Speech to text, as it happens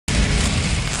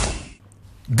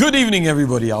Good evening,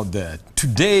 everybody out there.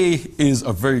 Today is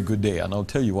a very good day, and I'll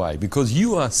tell you why. Because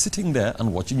you are sitting there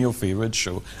and watching your favorite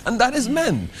show, and that is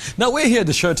Men. Now, we're here at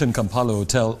the Sheraton Kampala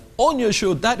Hotel on your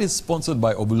show that is sponsored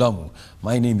by Obulamu.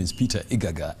 My name is Peter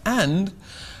Igaga, and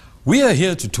we are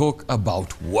here to talk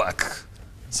about work.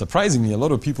 Surprisingly, a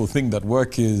lot of people think that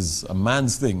work is a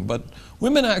man's thing, but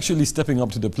women are actually stepping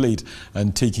up to the plate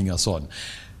and taking us on.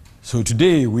 So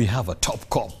today, we have a top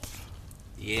cop.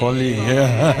 Yeah. Polly,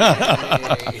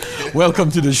 yeah. Welcome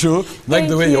to the show. Like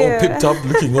the way you're all picked up,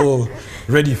 looking all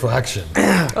ready for action.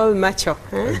 All macho.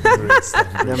 There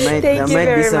might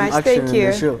be some action in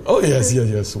the show. Oh, yes, yes,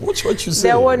 yes. Watch what you say.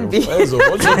 There won't be. Watch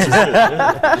what you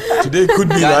say. Today could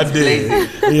be that day.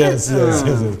 Yes, yes,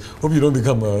 yes. Hope you don't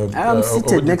become a... I'm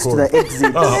seated next to the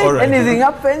exit. All right. Anything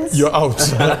happens, you're out.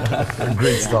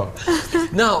 Great stuff.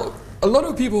 Now, a lot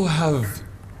of people have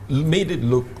made it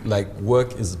look like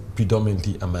work is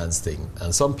predominantly a man's thing.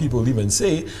 And some people even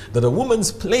say that a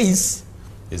woman's place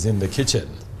is in the kitchen.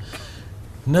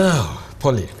 Now,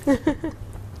 Polly,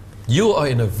 you are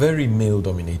in a very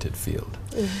male-dominated field.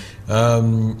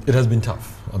 It has been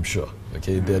tough, I'm sure.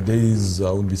 Okay, there are days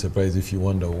I wouldn't be surprised if you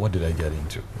wonder, what did I get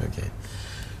into? Okay,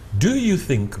 do you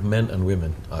think men and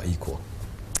women are equal?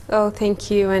 Oh, thank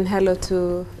you, and hello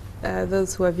to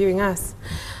those who are viewing us.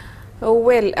 Oh,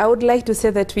 well, I would like to say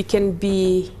that we can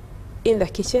be in the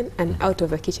kitchen and out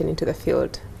of the kitchen into the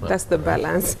field. That's the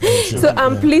balance. So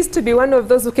I'm pleased to be one of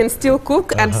those who can still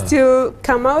cook and still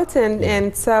come out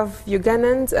and serve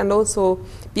Ugandans and also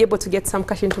be able to get some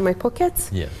cash into my pockets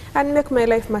and make my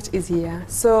life much easier.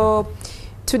 So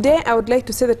today I would like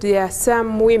to say that there are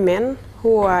some women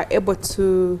who are able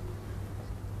to,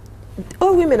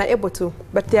 all women are able to,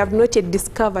 but they have not yet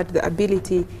discovered the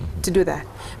ability to do that.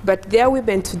 But there are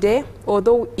women today,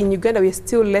 although in Uganda we're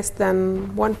still less than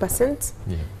 1%,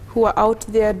 who are out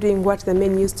there doing what the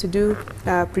men used to do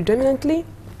predominantly.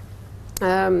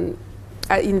 In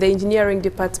the engineering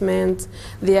department,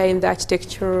 they are in the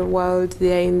architecture world,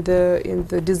 they are in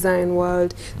the design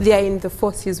world, they are in the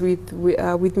forces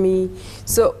with me.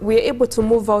 So we're able to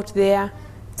move out there,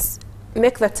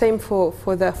 make the time for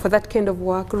that kind of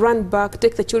work, run back,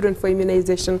 take the children for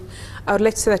immunization. I would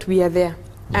like to say that we are there.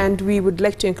 And we would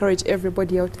like to encourage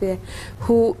everybody out there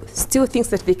who still thinks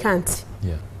that they can't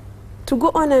to go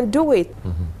on and do it.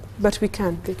 But we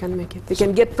can. They can make it. They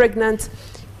can get pregnant,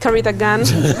 carry the gun.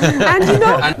 And you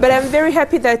know, but I'm very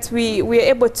happy that we are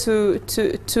able to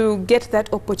get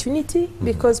that opportunity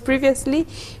because previously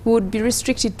we would be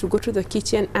restricted to go to the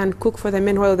kitchen and cook for the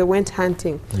men while they went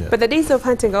hunting. But the days of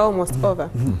hunting are almost over.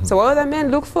 So while the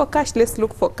men look for cash, let's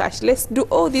look for cash. Let's do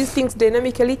all these things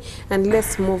dynamically and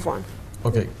let's move on.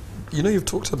 Okay, you know, you've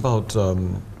talked about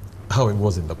how it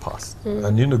was in the past.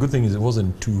 And you know, the good thing is it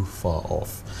wasn't too far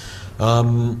off.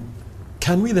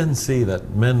 Can we then say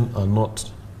that men are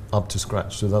not up to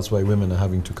scratch, so that's why women are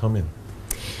having to come in?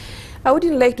 I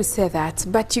wouldn't like to say that,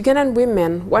 but Ugandan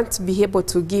women want to be able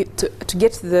to get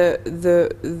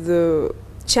the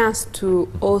chance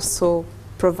to also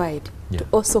provide, to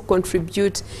also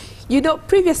contribute. You know,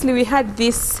 previously we had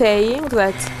this saying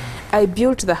that I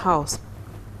built the house,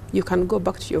 you can go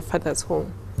back to your father's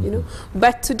home. You know,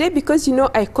 but today, because you know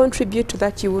I contribute to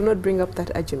that, you will not bring up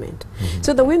that argument.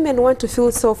 So the women want to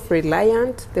feel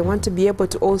self-reliant. They want to be able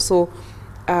to also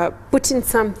put in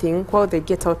something while they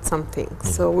get out something.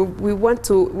 So we want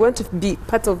to be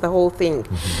part of the whole thing.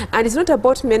 And it's not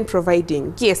about men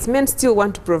providing. Yes, men still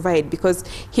want to provide because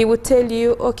he would tell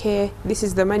you, okay, this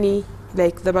is the money,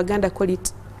 like the Baganda call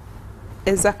it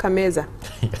Ezakameza.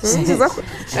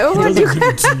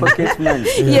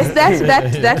 Yes,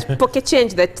 that pocket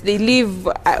change that they leave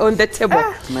on the table.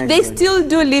 They still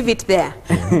do leave it there.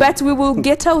 But we will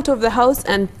get out of the house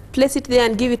and place it there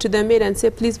and give it to the maid and say,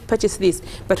 please purchase this.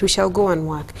 But we shall go and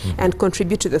work and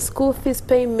contribute to the school fees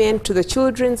payment, to the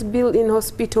children's bill in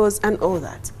hospitals and all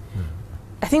that.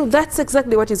 I think that's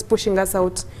exactly what is pushing us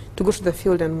out to go to the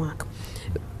field and work.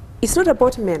 It's not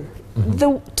about men.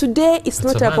 Today it's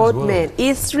not about men.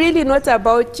 It's really not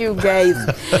about you guys.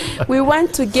 We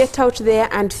want to get out there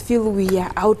and feel we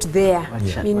are out there.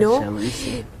 You know,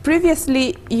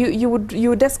 previously you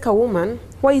would ask a woman,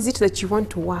 why is it that you want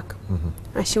to work?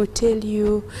 And she would tell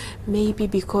you, maybe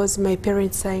because my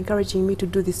parents are encouraging me to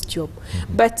do this job.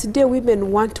 But today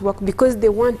women want to work because they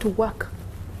want to work.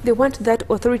 They want that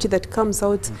authority that comes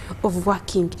out of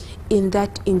working in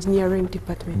that engineering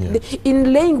department.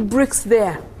 In laying bricks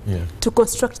there to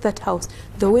construct that house,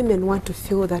 the women want to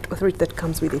feel that authority that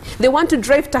comes with it. They want to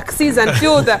drive taxis and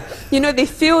feel that, you know, they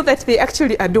feel that they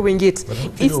actually are doing it.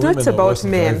 It's not about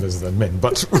men. Than men,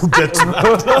 but we'll get to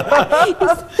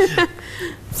that.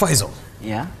 Faisal.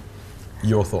 Yeah?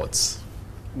 Your thoughts?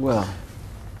 Well,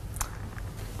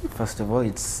 first of all,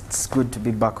 it's good to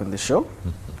be back on the show.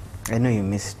 I know you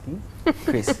missed me,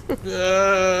 Chris.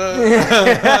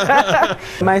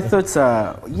 My thoughts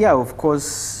are, yeah, of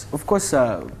course.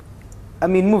 I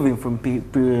mean, moving from the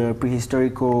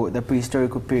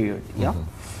prehistorical period, yeah,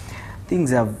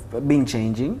 things have been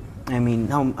changing. I mean,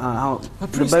 how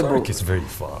the Bible is very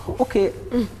far. Okay,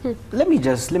 let me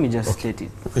just state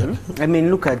it. Yeah. I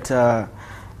mean, look at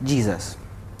Jesus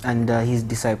and his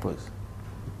disciples.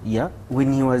 Yeah,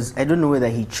 when he was, I don't know whether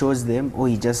he chose them or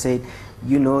he just said,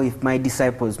 you know, if my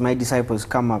disciples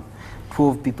come up,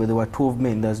 12 people, there were 12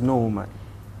 men, there's no woman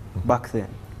back then.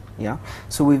 Yeah,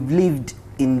 so we've lived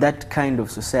in that kind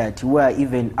of society where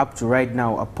even up to right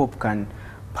now, a pope can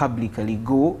publicly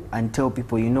go and tell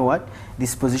people, you know what,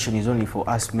 this position is only for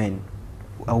us men.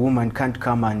 A woman can't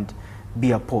come and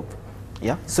be a pope.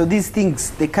 Yeah. So these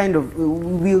things, they kind of,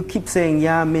 we'll keep saying,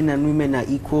 yeah, men and women are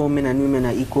equal, men and women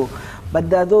are equal, but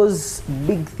there are those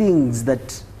big things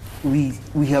that we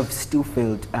have still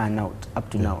failed to earn out up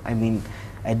to now. I mean,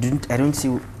 I don't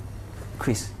see,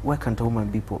 Chris, why can't a woman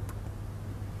be pope?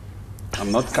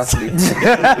 I'm not Catholic.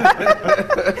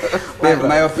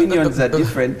 my opinions are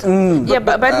different. Yeah,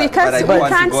 but we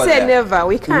can't say never.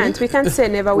 We can't say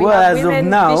never. We have women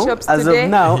bishops today.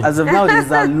 As of now,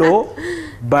 there's a law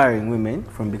barring women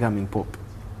from becoming pope.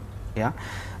 Yeah,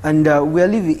 and we are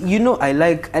living. You know, I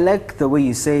like the way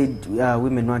you said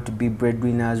women want to be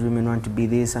breadwinners, women want to be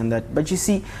this and that. But you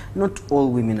see, not all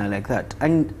women are like that.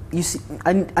 And you see,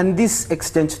 and this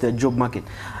extends to the job market.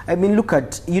 I mean, look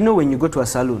at, you know, when you go to a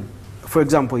salon. For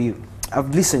example,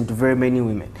 I've listened to very many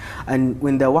women, and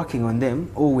when they're working on them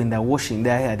or when they're washing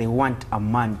their hair, they want a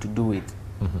man to do it.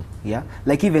 Yeah,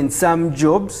 like even some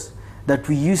jobs that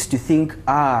we used to think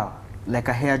are like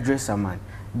a hairdresser man,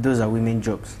 those are women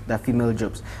jobs, they're female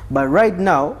jobs. But right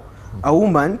now, a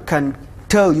woman can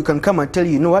come and tell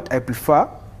you, you know what, I prefer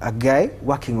a guy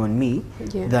working on me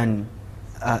than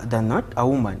not a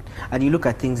woman. And you look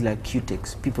at things like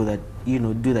Q-Tex, people that, you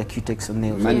know, do the Q-Tex on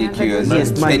nails. Manicures.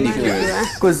 Yes,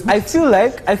 manicures. Because I feel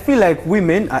like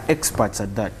women are experts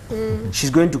at that. She's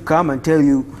going to come and tell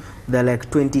you there are like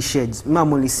 20 shades. I'm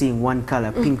only seeing one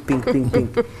color, pink, pink, pink,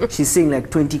 pink. She's seeing like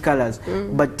 20 colors.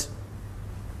 But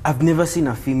I've never seen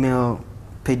a female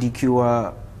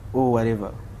pedicure or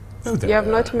whatever. You have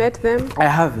not met them? I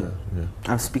haven't. Yeah.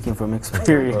 I'm speaking from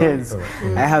experience.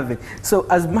 I haven't. So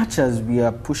as much as we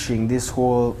are pushing this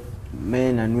whole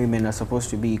men and women are supposed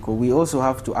to be equal, we also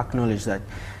have to acknowledge that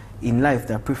in life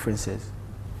there are preferences.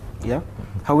 Yeah?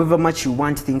 However much you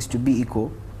want things to be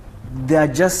equal, there are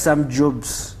just some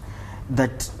jobs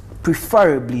that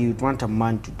preferably you'd want a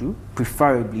man to do,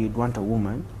 preferably you'd want a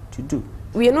woman to do.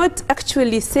 We are not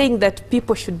actually saying that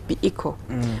people should be equal,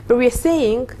 but we are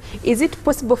saying, is it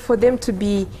possible for them to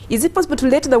be, is it possible to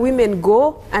let the women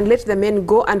go and let the men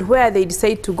go, and where they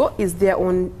decide to go is their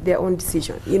own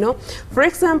decision, you know? For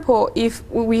example, if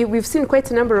we've seen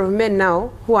quite a number of men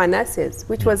now who are nurses,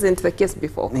 which wasn't the case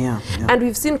before. And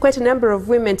we've seen quite a number of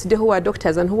women today who are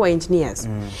doctors and who are engineers.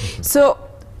 So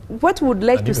what we would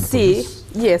like to see,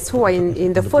 yes, who are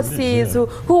in the forces,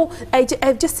 who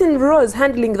I've just seen Rose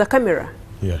handling the camera.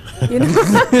 Yeah. You know?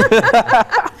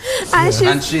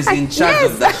 and she's in charge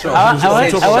of the show. I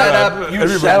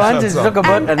want to talk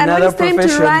about another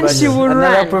profession, she will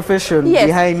another profession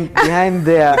behind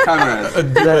their cameras.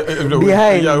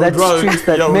 Behind that streets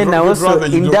that men are also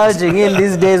indulging in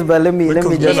these days. But let me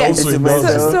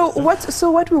just so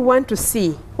what we want to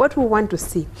see,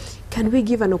 can we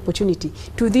give an opportunity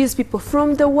to these people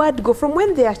from the word go, from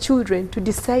when they are children, to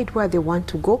decide where they want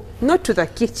to go, not to the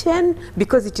kitchen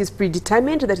because it is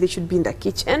predetermined that they should be in the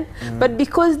kitchen, but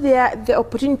because the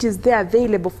opportunities there are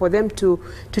available for them to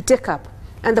take up,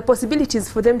 and the possibilities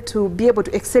for them to be able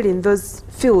to excel in those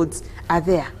fields are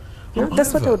there. You know,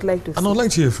 that's what I would like to see. And I'd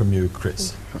like to hear from you,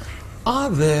 Chris. Are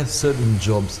there certain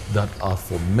jobs that are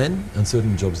for men and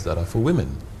certain jobs that are for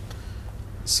women?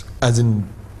 As in,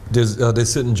 there's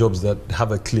certain jobs that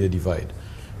have a clear divide,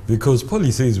 because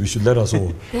Polly says we should let us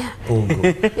all go.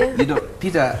 You know,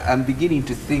 Peter, I'm beginning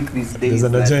to think these days there's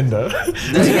an agenda.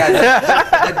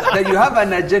 That you have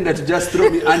an agenda to just throw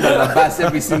me under the bus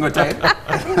every single time.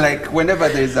 Like whenever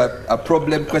there's a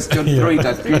problem question, throw it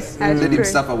at Chris and let him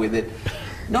suffer with it.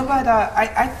 No, but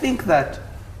I think that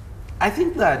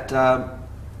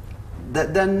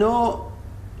there are no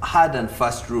hard and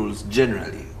fast rules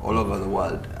generally all over the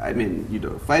world. I mean, you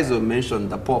know, Faisal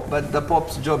mentioned the Pope, but the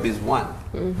Pope's job is one.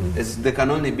 There can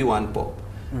only be one Pope.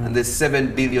 And there's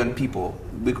 7 billion people.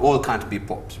 We all can't be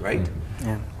popes, right?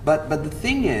 But the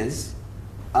thing is,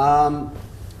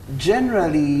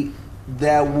 generally,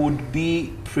 there would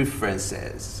be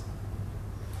preferences.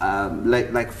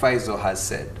 like Faisal has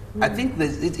said, I think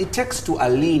that it takes to a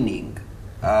leaning.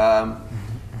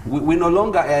 We no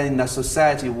longer are in a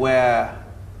society where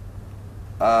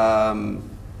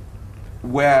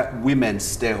women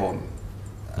stay home.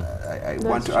 I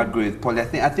want to agree with Paul. I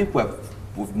think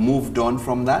we've moved on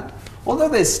from that. Although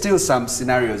there's still some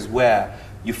scenarios where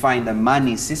you find a man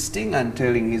insisting and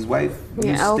telling his wife,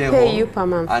 you I'll stay pay home you per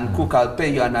month. and cook, I'll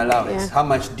pay you an allowance. Yeah. How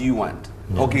much do you want?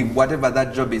 Okay, whatever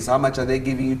that job is, how much are they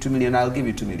giving you? 2 million, I'll give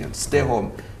you 2 million. Stay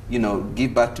home, you know,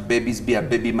 give birth to babies, be a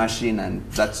baby machine, and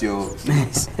that's your,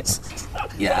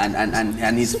 yeah,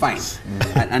 and he's fine.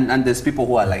 And there's people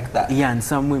who are like that. Yeah, and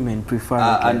some women prefer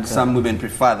and some women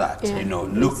prefer that, Yeah. you know,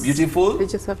 look beautiful, You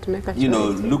just have to make a you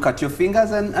know, choice. look at your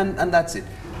fingers and that's it.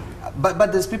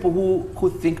 But there's people who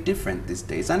think different these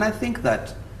days. And I think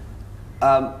that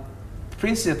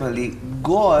principally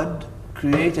God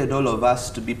created all of us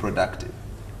to be productive.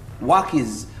 Work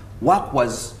was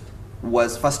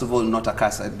first of all not a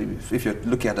curse, I believe, if you're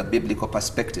looking at a biblical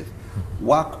perspective.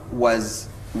 Work was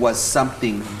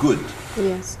something good.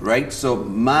 Yes. Right? So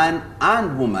man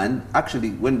and woman, actually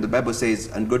when the Bible says,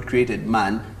 and God created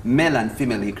man, male and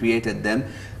female, he created them.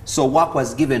 So work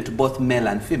was given to both male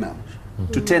and female.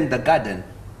 To tend the garden,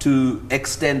 to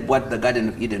extend what the Garden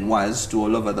of Eden was to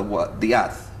all over the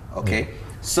earth. Okay?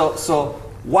 So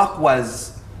work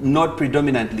was not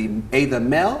predominantly either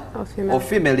male or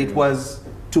female. It was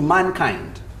to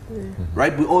mankind.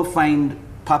 Right? We all find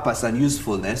purpose and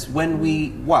usefulness when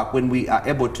we work, when we are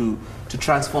able to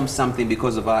transform something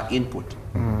because of our input.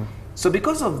 So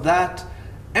because of that,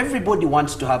 everybody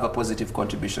wants to have a positive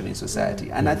contribution in society.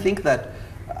 And I think that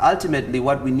ultimately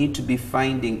what we need to be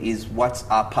finding is what's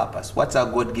our purpose, what's our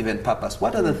God-given purpose,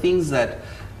 what are the things that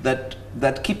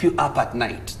keep you up at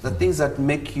night, the things that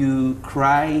make you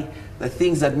cry, the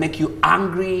things that make you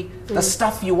angry, the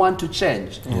stuff you want to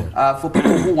change. For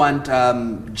people who want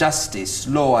justice,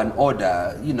 law and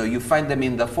order, you know, you find them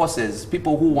in the forces.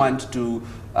 People who want to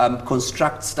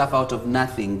construct stuff out of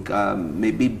nothing,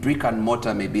 maybe brick and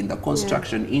mortar, maybe in the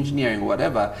construction, engineering,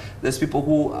 whatever. There's people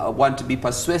who want to be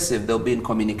persuasive, they'll be in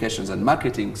communications and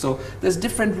marketing. So there's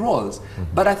different roles.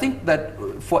 But I think that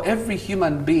for every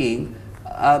human being,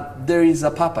 there is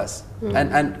a purpose.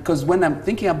 And because when I'm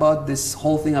thinking about this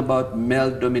whole thing about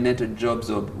male-dominated jobs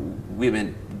or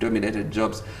women-dominated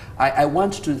jobs, I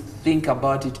want to think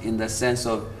about it in the sense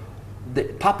of the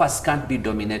purpose can't be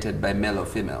dominated by male or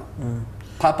female.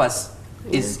 Purpose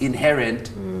is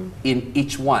inherent in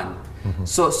each one.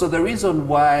 So the reason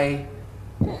why,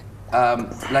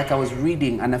 like I was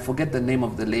reading, and I forget the name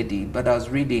of the lady, but I was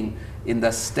reading in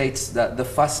the States that the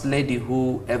first lady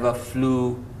who ever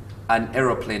flew an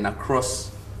aeroplane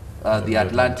across the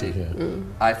Atlantic,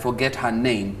 I forget her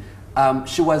name,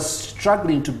 she was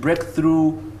struggling to break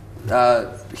through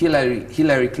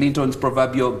Hillary Clinton's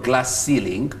proverbial glass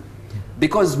ceiling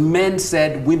because men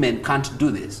said women can't do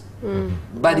this.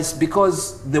 But it's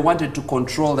because they wanted to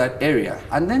control that area.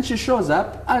 And then she shows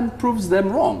up and proves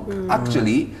them wrong.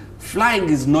 Actually, flying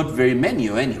is not very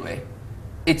manual anyway.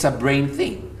 It's a brain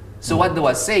thing. So what they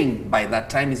were saying by that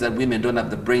time is that women don't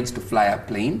have the brains to fly a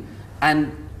plane.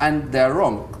 And they're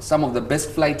wrong. Some of the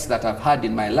best flights that I've had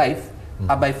in my life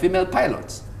are by female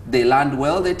pilots. They land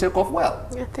well, they take off well.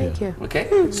 Yeah, thank you.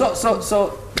 Okay? So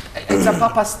it's a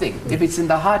purpose thing. If it's in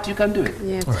the heart, you can do it.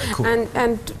 Yeah. All right, cool.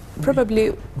 And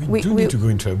probably we need to go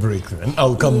into a break then.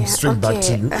 I'll come straight back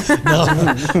to you. Now,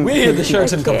 we're here at the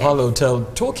Sheraton Kampala Hotel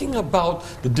talking about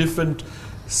the different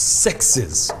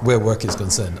sexes where work is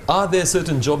concerned. Are there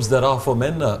certain jobs that are for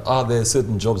men? Are there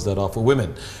certain jobs that are for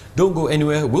women? Don't go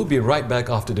anywhere. We'll be right back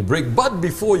after the break. But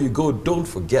before you go, don't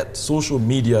forget, social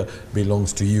media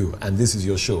belongs to you. And this is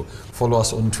your show. Follow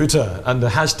us on Twitter. And the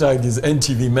hashtag is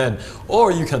NTVMEN.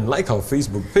 Or you can like our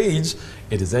Facebook page.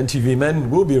 It is NTVMEN.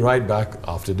 We'll be right back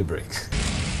after the break.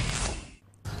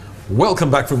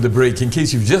 Welcome back from the break. In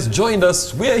case you've just joined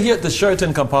us, we're here at the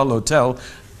Sheraton Kampala Hotel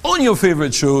on your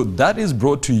favorite show that is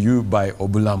brought to you by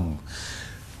Obulamu.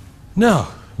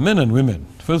 Now, men and women.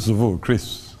 First of all,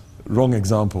 Chris. Wrong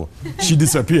example. She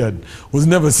disappeared, was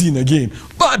never seen again.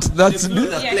 But that's... She flew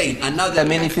the plane, and now there are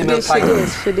many female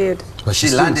pilots. She did. But She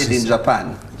landed in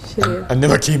Japan. She did. and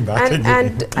never came back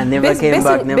again. And never came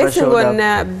back, never showed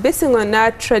up. Basing on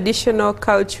our traditional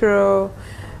cultural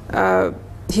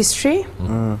history,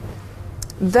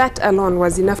 that alone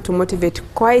was enough to motivate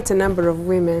quite a number of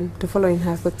women to follow in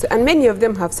her footsteps. And many of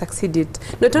them have succeeded,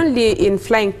 not only in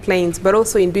flying planes, but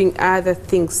also in doing other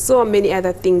things, so many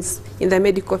other things in the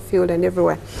medical field and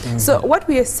everywhere. So what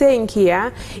we are saying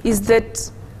here is that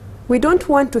we don't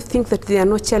want to think that there are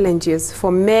no challenges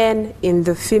for men in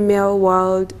the female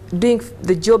world doing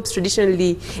the jobs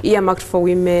traditionally earmarked for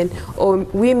women, or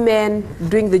women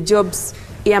doing the jobs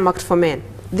earmarked for men.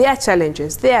 There are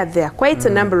challenges. They are there, quite a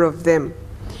number of them.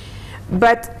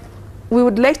 But we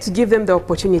would like to give them the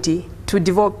opportunity to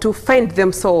develop, to find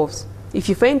themselves. If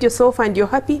you find yourself and you're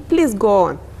happy, please go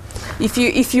on. If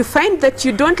you find that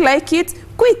you don't like it,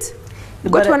 quit.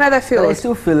 Go to another field. But I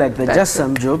still feel like there are just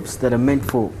some jobs that are meant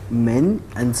for men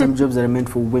and some jobs that are meant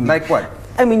for women. Like what?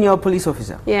 I mean, you're a police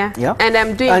officer. Yeah. Yeah. And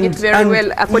I'm doing it very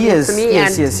well according to me.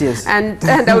 Yes. And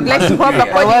I would like to hope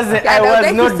according. I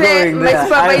was not going my there.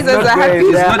 supervisors are happy. I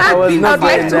was not I would like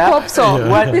going to there. hope so.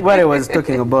 What I was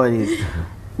talking about is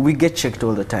we get checked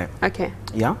all the time. Okay.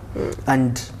 Yeah.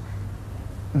 And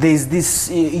there's this,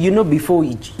 you know, before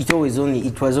it was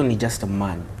only just a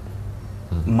man.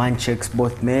 Man checks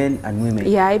both men and women.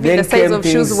 Yeah, even the size of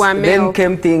shoes were male. Then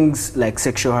came things like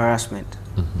sexual harassment.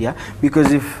 Yeah,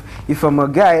 because if I'm a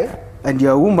guy and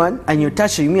you're a woman and you're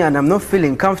touching me and I'm not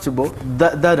feeling comfortable,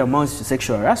 that amounts to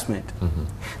sexual harassment.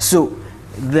 So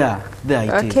there it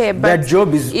is. Okay, but that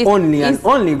job is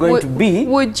only going to be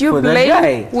for the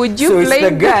guy. Would you so blame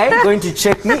it's the guy going to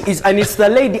check me, and it's the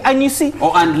lady, and you see.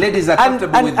 Oh, and ladies are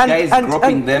comfortable with guys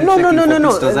groping them, checking for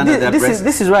pistols under their breasts.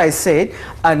 This is why I said,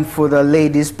 and for the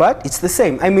ladies part, it's the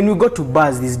same. I mean, we go to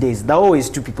bars these days. There are always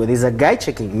two people. There's a guy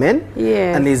checking men,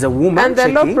 and there's a woman and the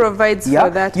checking. law provides for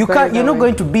that. You're not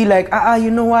going to be like,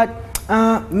 you know what,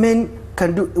 women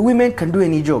can do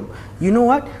any job. You know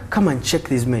what? Come and check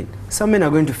these men. Some men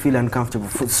are going to feel uncomfortable.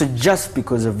 So just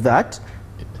because of that,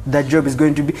 that job is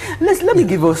going to be. Let me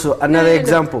give also another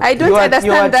example. I don't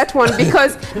understand that one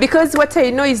because what I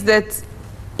know is that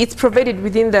it's provided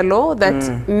within the law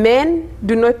that men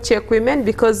do not check women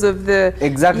because of the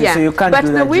so you can't but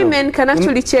do that the women job. can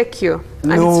actually check you,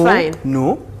 and it's fine.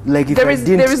 No. Like if there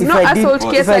is no assault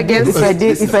case against.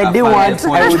 If I did want,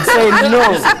 I would say no.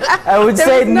 I would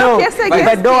say no. If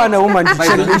I don't want a woman to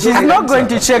check me, she's not going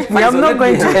to check me. I'm not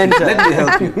going to enter. Let me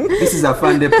help you. This is a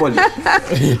Fande Poli.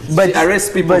 But she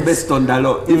arrests people based on the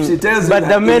law. If she tells you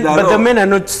the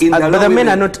men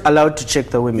are not allowed to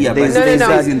check the women. Yeah, but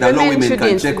no. in the law, women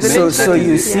can check men. So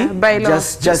you see, by law.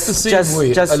 just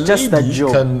that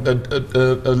job.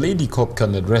 A lady cop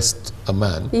can arrest a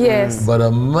man. Yes. But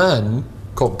a man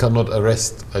cop cannot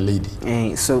arrest a lady.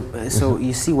 So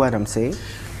you see what I'm saying?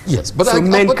 Yes, but so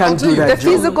men can't do that the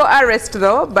physical arrest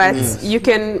though, but you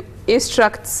can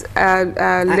instruct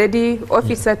a lady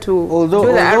officer to do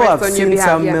the arrest on your behalf. I've seen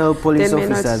some male police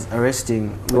officers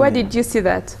arresting women. Where did you see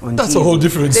that? That's a whole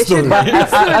different story. But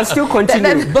I'll still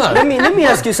continue. Let me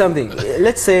ask you something.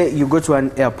 Let's say you go to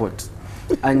an airport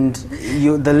and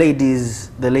the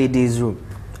ladies room,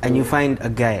 and you find a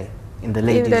guy in the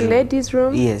ladies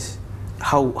room. Yes.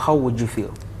 How would you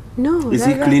feel? No. Is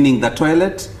he cleaning the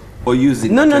toilet or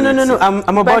using no, the toilet? No.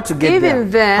 I'm about to get even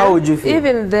there. Then, how would you feel?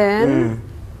 Even then,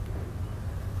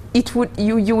 it would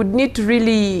you would need to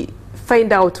really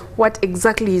find out what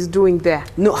exactly he's doing there.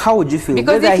 No, how would you feel?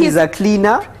 Because whether he's a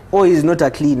cleaner or he's not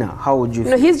a cleaner, how would you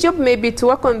feel? No, his job may be to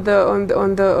work on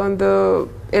the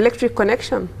electric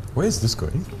connection. Where is this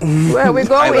going? Where we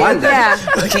going? Yeah.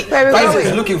 Where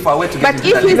we looking for a way to get but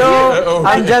if he's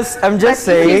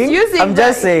I'm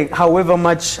just saying however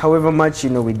much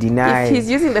we deny, if he's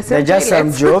using the there same are just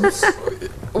some jobs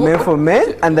meant for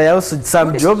men, and there are also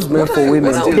some jobs meant for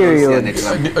women. Period.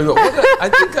 I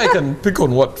think I can pick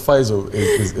on what Faizo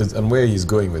is and where he's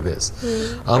going with this.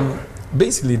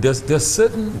 Basically, there's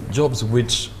certain jobs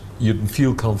which you'd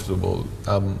feel comfortable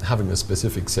having a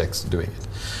specific sex doing it.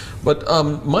 But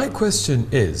my question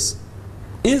is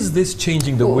this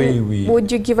changing the way we...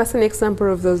 Would you give us an example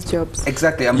of those jobs?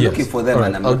 Exactly, I'm looking for them.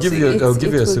 Right. And I'll give you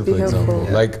a simple example.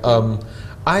 Yeah. Like,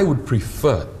 I would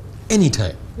prefer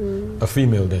anytime a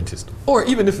female dentist. Or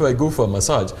even if I go for a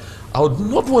massage, I would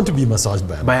not want to be massaged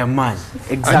by a man.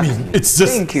 Exactly. I mean, it's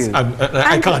just... Thank you.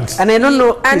 I can't. And I don't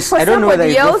know, Chris, I don't know whether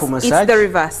you go for massage. It's the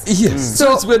reverse. Yes.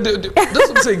 So it's that's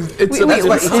what I'm saying. It's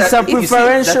a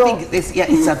preferential... It's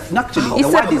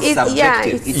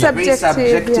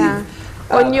subjective. Yeah.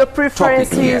 On your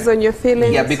preferences, on your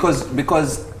feelings. Yeah,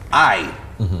 because I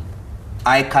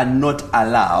cannot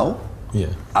allow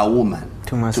a woman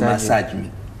to massage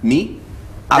me. Me?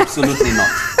 Absolutely not.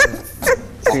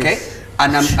 Okay?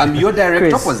 And I'm your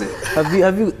direct opposite. Have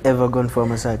you ever gone for a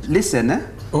massage? Listen,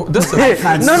 Oh, that's no.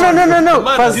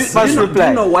 First reply. Do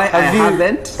you know why I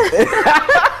haven't?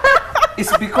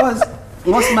 It's because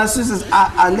most masseuses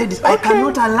are ladies. Okay. I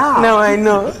cannot allow. No, I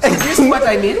know. So you see what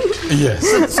I mean? Yes.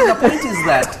 So the point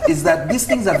is that these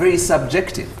things are very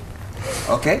subjective.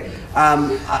 Okay?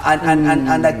 And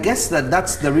I guess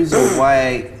that's the reason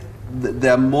why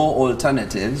there are more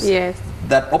alternatives Yes.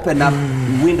 that open up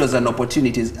windows and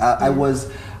opportunities. I was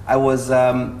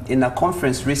in a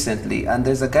conference recently, and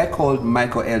there's a guy called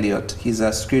Michael Elliott. He's a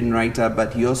screenwriter,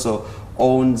 but he also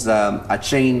owns a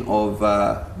chain of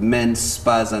men's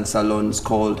spas and salons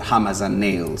called Hammers and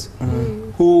Nails,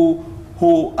 who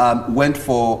went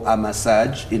for a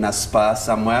massage in a spa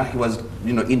somewhere. He was,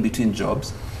 in between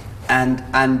jobs, and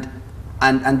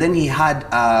then he had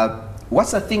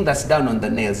what's the thing that's done on the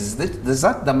nails? Is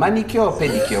that the manicure or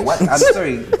pedicure? What? I'm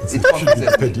sorry, it confuses me.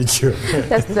 Pedicure.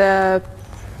 That's the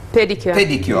pedicure.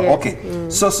 Pedicure, Yes. okay.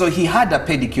 So he had a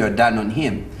pedicure done on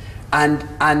him,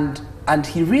 and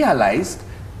he realized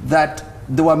that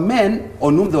there were men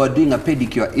on whom they were doing a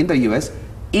pedicure in the US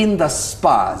in the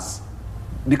spas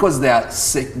because they're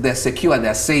secure,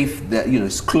 they're safe,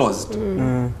 it's closed.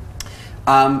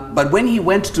 But when he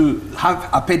went to have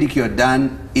a pedicure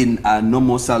done in a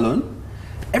normal salon,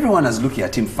 everyone was looking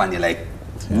at him funny, like,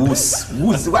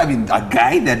 I mean, a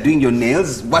guy that doing your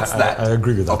nails, what's that? I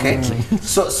agree with that. Okay,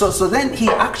 so then he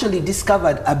actually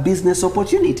discovered a business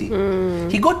opportunity.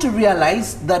 He got to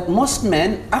realize that most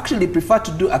men actually prefer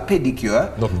to do a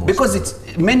pedicure because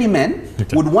many men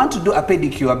would want to do a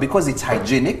pedicure because it's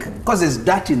hygienic, because there's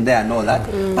dirt in there and all that,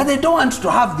 but they don't want to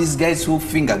have these guys who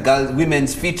finger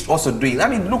women's feet also doing. I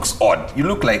mean, it looks odd. You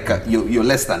look like you're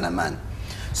less than a man.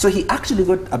 So he actually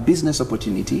got a business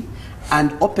opportunity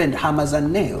and opened Hammers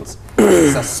and Nails.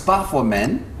 It's a spa for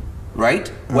men, right?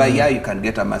 Where, you can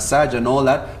get a massage and all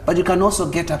that, but you can also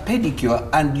get a pedicure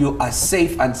and you are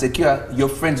safe and secure. Your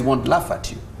friends won't laugh at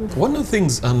you. One of the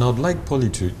things, and I'd like Polly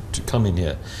to come in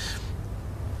here,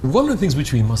 one of the things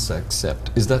which we must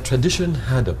accept is that tradition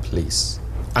had a place,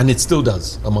 and it still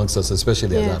does amongst us,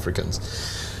 especially as Africans.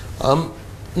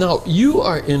 Now, you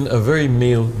are in a very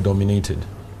male-dominated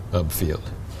field.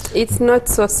 It's not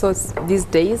so these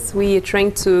days. We are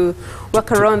trying to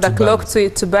work around the clock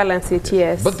to balance it,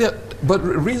 yes. But the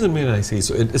reason why I say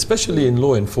so, especially in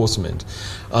law enforcement,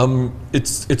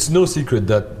 it's no secret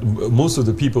that most of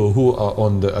the people who are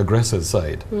on the aggressor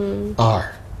side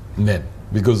are men,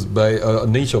 because by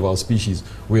nature of our species,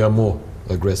 we are more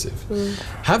aggressive.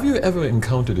 Have you ever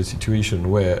encountered a situation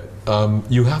where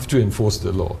you have to enforce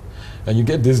the law, and you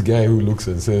get this guy who looks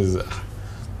and says,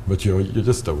 but you're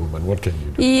just a woman, what can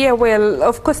you do? Yeah, well,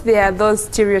 of course there are those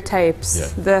stereotypes.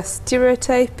 Yeah. The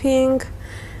stereotyping,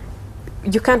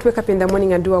 you can't wake up in the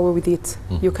morning and do away with it.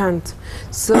 You can't.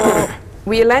 So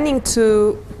we are learning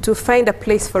to find a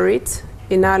place for it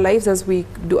in our lives as we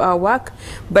do our work,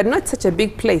 but not such a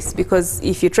big place, because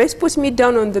if you try to put me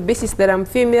down on the basis that I'm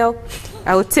female,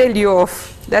 I will tell you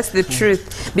off. That's the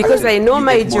truth, because I know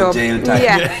my job.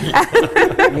 Yeah.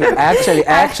 I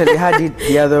actually had it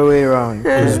the other way around.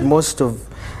 Because most of,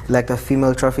 like, the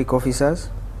female traffic officers,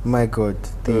 my God,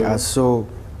 they are so.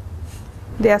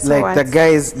 They are so like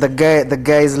the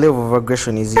guy's level of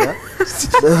aggression is here.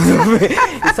 It's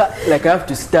like I have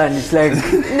to stand. It's like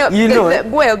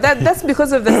well, that's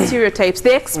because of the stereotypes.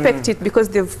 They expect it because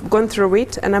they've gone through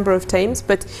it a number of times,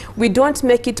 but we don't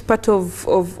make it part of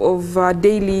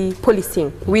daily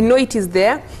policing. We know it is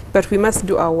there, but we must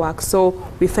do our work. So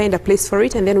we find a place for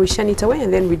it, and then we shun it away,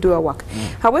 and then we do our work.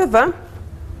 However,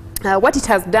 what it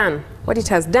has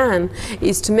done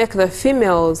is to make the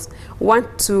females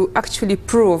want to actually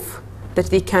prove that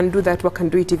they can do that work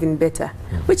and do it even better,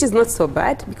 which is not so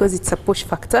bad because it's a push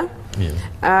factor.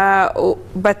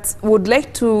 But would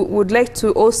like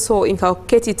to also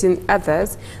inculcate it in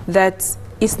others that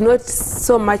it's not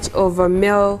so much of a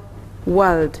male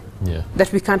world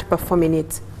that we can't perform in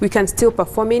it. We can still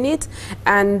perform in it.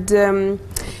 And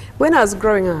when I was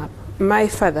growing up, my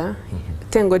father,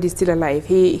 thank God he's still alive,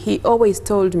 he always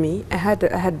told me, I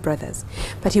had brothers,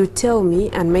 but he would tell me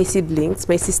and my siblings,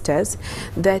 my sisters,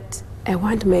 that I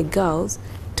want my girls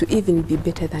to even be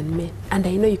better than men, and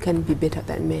I know you can be better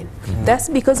than men. That's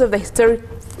because of the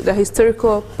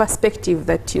historical perspective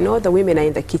that, the women are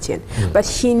in the kitchen. But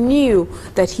he knew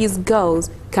that his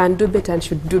girls can do better and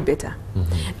should do better.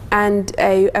 And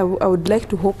I would like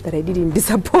to hope that I didn't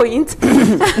disappoint.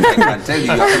 I can tell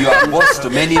you, you are boss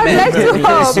to many men.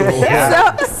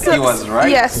 So, he was right.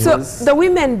 Yeah, so the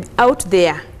women out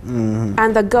there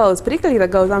and the girls, particularly the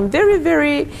girls, I'm very,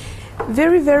 very,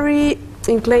 very, very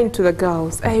inclined to the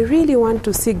girls. I really want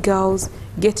to see girls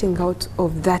getting out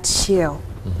of that shell,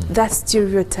 that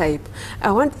stereotype.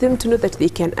 I want them to know that they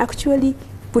can actually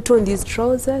put on these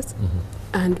trousers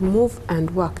and move and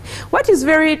work. What is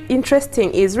very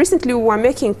interesting is recently we were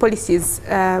making policies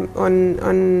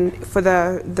for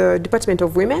the Department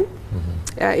of Women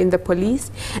in the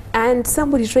police, and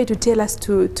somebody tried to tell us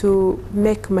to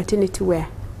make maternity wear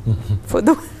for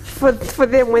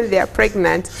them when they are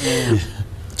pregnant.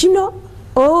 Do you know,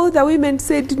 all the women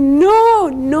said,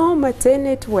 no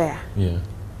maternity wear. Yeah.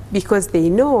 Because they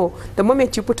know the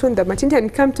moment you put on the maternity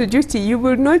and come to duty, you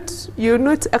will not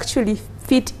actually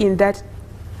fit in that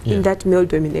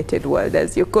male-dominated world,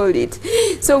 as you call it.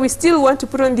 So we still want to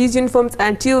put on these uniforms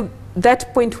until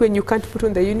that point when you can't put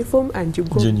on the uniform and you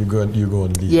go. Then you go and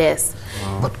leave. Yes.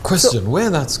 Wow. But question, where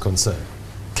that's concerned,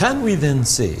 can we then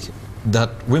say that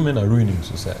women are ruining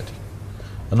society?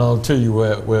 And I'll tell you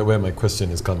where my question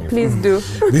is coming Please from. do.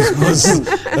 Because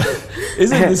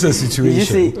isn't this a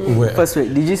situation where... First,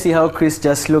 wait, did you see how Chris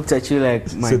just looked at you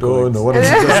like, my said, God. oh no, what has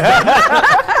he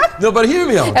just No, but hear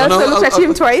me out. I also looked at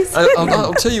him twice.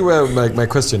 I'll tell you where my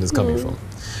question is coming from.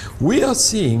 We are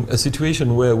seeing a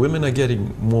situation where women are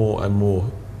getting more and more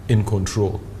in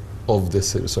control of their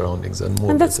surroundings.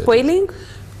 And that's spoiling.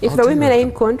 If the women are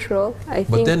in control, I think...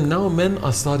 But then now men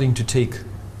are starting to take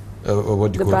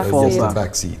what do you call it? The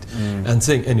back seat. And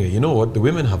saying, anyway, you know what, the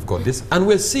women have got this. And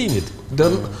we're seeing it.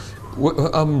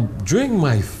 During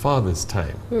my father's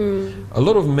time, a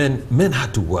lot of men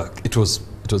had to work. It was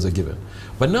a given.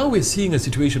 But now we're seeing a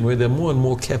situation where there are more and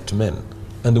more kept men.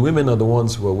 And the women are the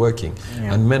ones who are working.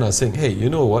 Yeah. And men are saying, hey, you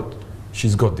know what?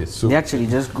 She's got this. So they actually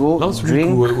just go, last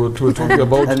drink. Week we were talking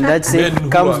about and that's men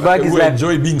it. Comes back who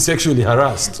enjoy being sexually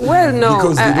harassed. Well, no,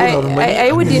 because they don't have money.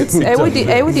 I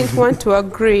wouldn't want to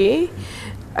agree.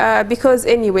 Because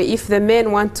anyway, if the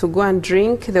men want to go and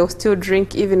drink, they'll still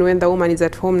drink even when the woman is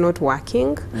at home not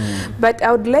working. But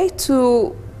I would like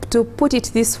to put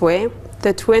it this way,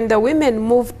 that when the women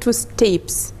move 2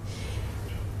 steps,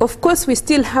 of course we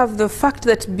still have the fact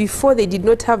that before they did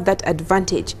not have that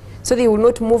advantage. So they will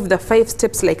not move the 5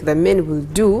 steps like the men will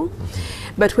do.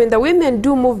 But when the women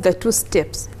do move the 2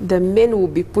 steps, the men will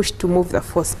be pushed to move the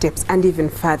 4 steps and even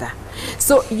further.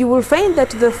 So you will find that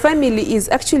the family is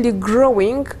actually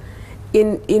growing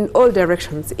in all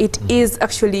directions. It is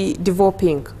actually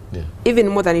developing, even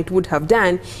more than it would have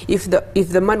done if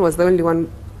the man was the only one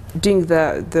doing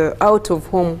the out of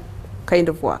home kind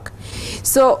of work.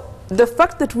 So the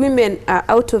fact that women are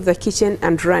out of the kitchen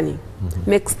and running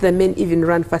makes the men even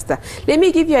run faster. Let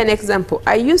me give you an example.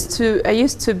 I used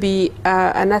to be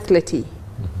an athlete,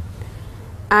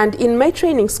 and in my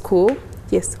training school,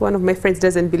 yes, one of my friends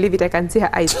doesn't believe it. I can see her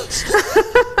eyes.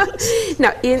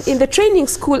 Now, in the training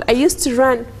school, I used to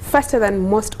run faster than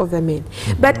most of the men,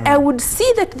 but I would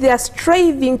see that they are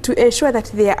striving to ensure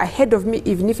that they are ahead of me,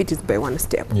 even if it is by 1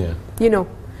 step. Yeah, you know.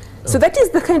 So that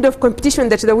is the kind of competition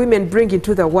that the women bring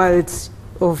into the world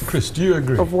of Chris, do you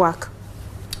agree? Of work.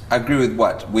 Agree with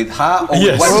what? With her or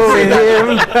yes.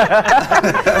 with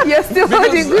what? You're still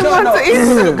holding good on to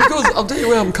it. Because I'll tell you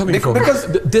where I'm coming from. Because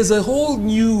there's a whole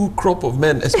new crop of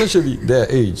men, especially their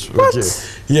age, okay,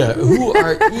 yeah, who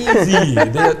are easy.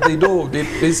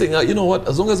 They say, you know what?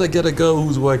 As long as I get a girl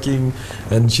who's working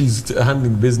and she's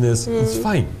handling business, it's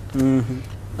fine.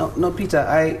 No, Peter,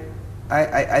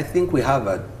 I think we have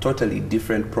a totally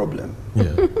different problem.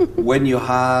 Yeah. When you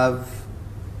have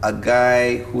a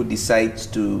guy who decides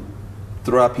to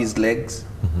throw up his legs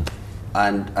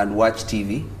and watch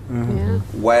TV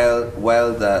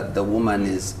while the woman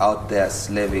is out there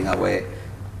slaving away,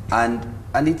 and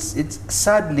it's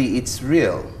sadly it's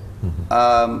real,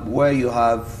 where you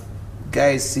have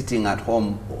guys sitting at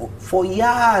home for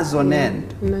years on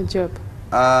end, no job,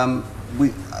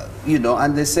 you know,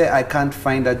 and they say I can't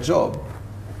find a job,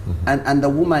 and the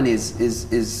woman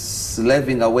is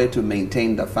slaving away to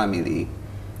maintain the family.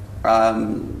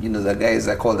 You know, the guys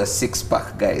are called the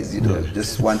 6-pack guys, you know,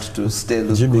 just want to stay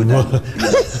look good. And, you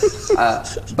know,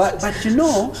 but you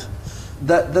know,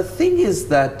 the thing is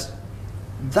that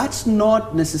that's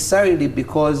not necessarily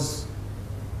because,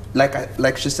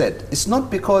 like she said, it's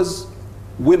not because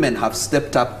women have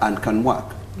stepped up and can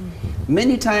work.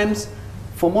 Many times,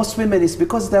 for most women, it's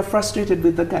because they're frustrated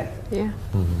with the guy. Yeah.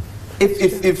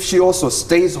 If she also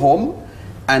stays home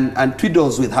and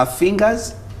twiddles with her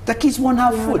fingers, the kids won't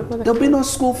have food. There'll be no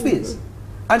school fees.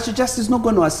 And she just is not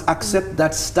going to accept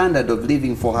that standard of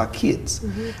living for her kids.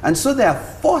 And so they are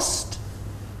forced,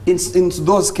 in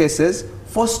those cases,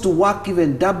 forced to work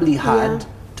even doubly hard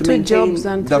to maintain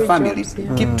the family.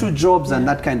 Keep 2 jobs and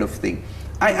that kind of thing.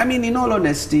 I mean, in all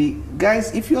honesty,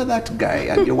 guys, if you're that guy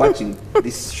and you're watching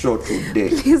this show today,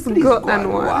 please go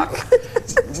and work.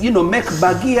 You know, make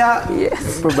bagia,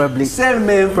 probably sell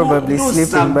me, probably sleeping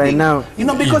something by now. You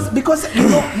know, because you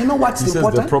know what's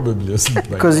important. Probably asleep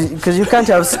because you can't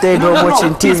have stayed home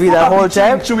watching TV the whole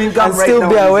time and still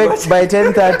be awake by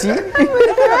 10:30.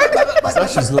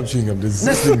 She's not chewing gum. This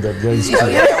thing that guys.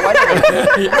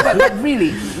 But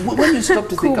really, when you stop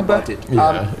to think about it,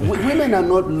 women are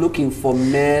not looking for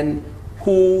men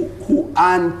who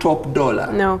earn top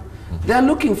dollar. No. They're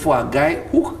looking for a guy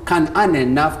who can earn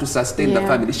enough to sustain the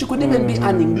family. She could even be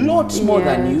earning lots more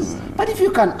than you. But if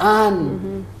you can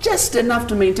earn just enough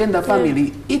to maintain the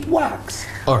family, it works.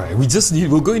 All right,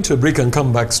 we'll go into a break and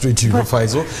come back straight to you,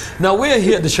 Faisal. Now, we're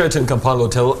here at the Sheraton Kampala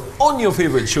Hotel on your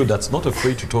favorite show that's not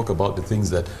afraid to talk about the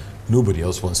things that nobody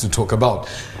else wants to talk about.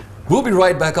 We'll be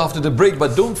right back after the break,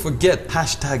 but don't forget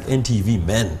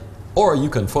 #NTVMEN. Or you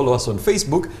can follow us on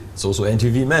Facebook. It's also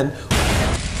NTVMEN.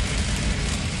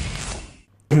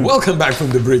 Welcome back from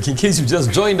the break. In case you just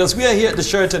joined us, we are here at the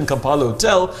Sheraton Kampala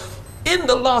Hotel in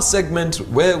the last segment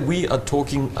where we are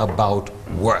talking about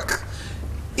work.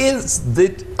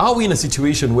 Are we in a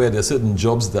situation where there are certain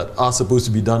jobs that are supposed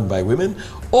to be done by women,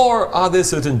 or are there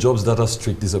certain jobs that are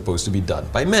strictly supposed to be done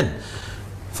by men?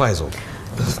 Faisal,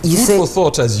 food for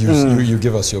thought as you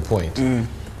give us your point.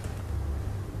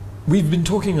 We've been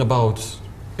talking about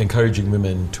encouraging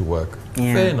women to work.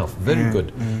 Fair enough, very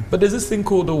good. But there's this thing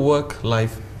called a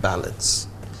work-life balance.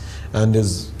 And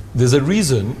there's a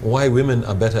reason why women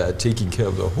are better at taking care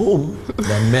of the home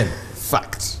than men.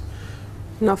 Fact.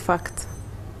 No fact.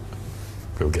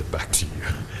 We'll get back to you.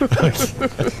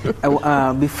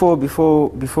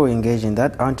 Before engaging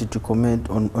that, I wanted to comment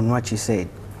on what you said.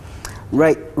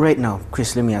 Right now,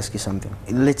 Chris, let me ask you something.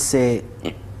 Let's say,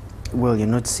 well, you're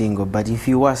not single, but if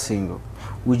you were single,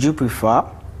 would you prefer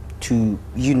to,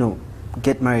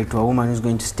 get married to a woman who's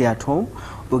going to stay at home,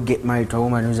 or get married to a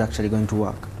woman who's actually going to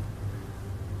work?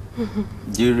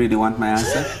 Do you really want my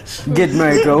answer? Get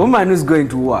married to a woman who's going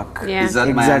to work. Yeah. Is that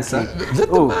my answer?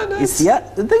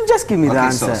 Then just give me the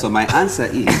answer. So my answer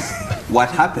is what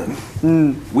happened,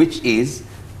 which is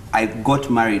I got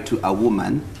married to a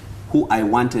woman who I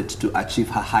wanted to achieve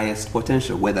her highest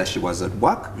potential, whether she was at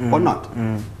work or not.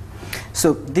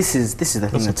 So this is the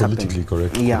thing that's politically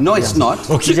correct. Yeah. No, it's not.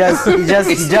 Okay. You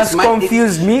just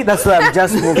confused me. That's why I'm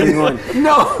just moving on.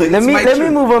 No, let me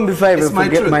move on before I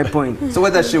forget my point. So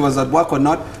whether she was at work or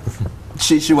not,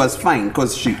 she was fine,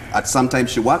 because at some time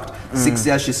she worked. 6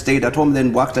 years she stayed at home,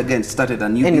 then worked again, started a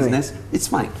new business. It's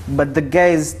fine. But the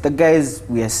guys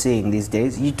we are seeing these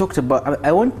days, you talked about,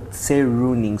 I won't say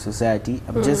ruining society.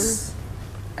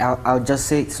 I'll just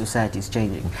say society is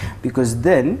changing, because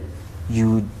then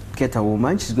you get a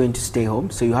woman, she's going to stay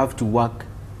home, so you have to work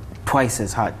twice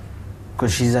as hard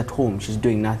because she's at home, she's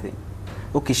doing nothing.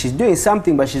 Okay, she's doing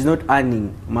something, but she's not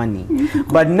earning money.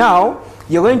 But now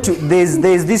you're going to, there's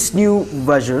this new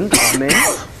version of men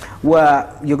where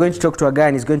you're going to talk to a guy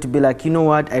and he's going to be like, you know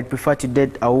what, I'd prefer to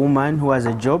date a woman who has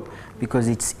a job because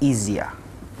it's easier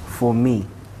for me.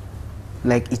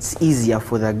 Like, it's easier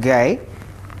for the guy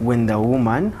when the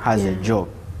woman has a job.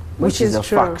 Which is a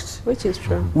fact. Which is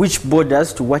true. Which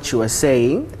borders to what you were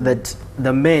saying, that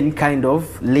the men kind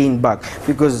of lean back.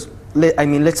 Because, I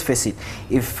mean, let's face it,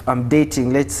 if I'm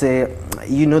dating, let's say,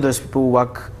 those people who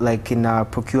work like in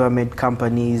procurement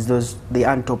companies, they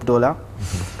earn top dollar,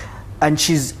 and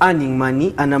she's earning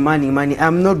money, and I'm earning money,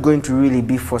 I'm not going to really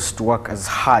be forced to work as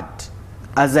hard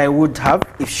as I would have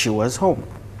if she was home.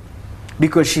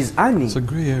 Because she's earning. It's a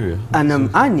grey area. And I'm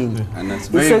earning. Yeah. And that's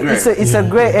very grey. It's a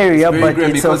grey area, but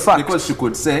it's a fact. Because she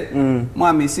could say,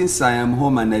 Mommy, since I am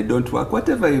home and I don't work,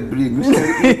 whatever you bring,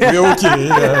 we're okay.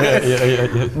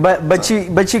 Yeah. But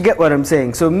you get what I'm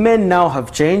saying. So men now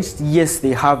have changed. Yes,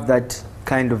 they have that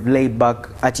kind of laid-back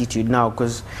attitude now,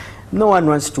 because no one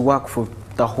wants to work for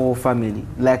the whole family,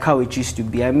 like how it used to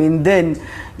be. I mean, then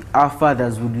our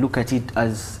fathers would look at it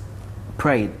as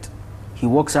pride. He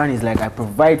walks around, he's like, I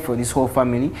provide for this whole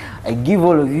family. I give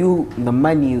all of you the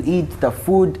money you eat, the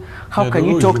food. How can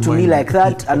you talk to me like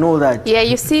that and all that? Yeah,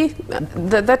 you see,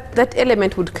 that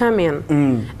element would come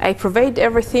in. I provide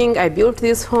everything, I built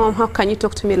this home. How can you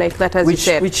talk to me like that, as you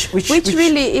said? Which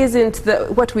really isn't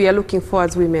what we are looking for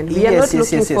as women. We are not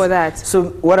looking for that. So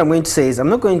what I'm going to say is, I'm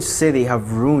not going to say they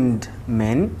have ruined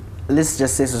men. Let's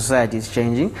just say society is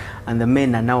changing and the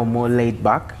men are now more laid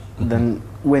back than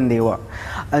when they were.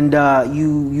 And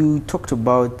you talked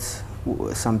about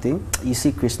something. You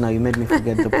see, Chris, now you made me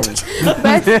forget the point.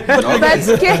 but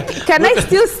can I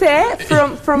still say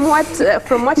from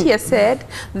what he has said,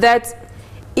 that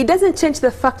it doesn't change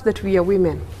the fact that we are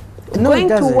women. No, Going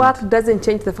to work doesn't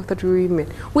change the fact that we're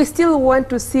women. We still want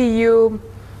to see you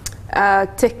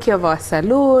take care of our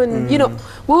saloon. You know,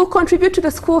 we'll contribute to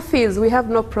the school fees. We have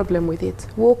no problem with it.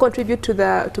 We'll contribute to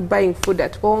buying food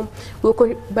at home.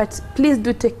 But please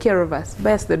do take care of us.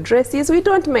 Buy us the dresses. We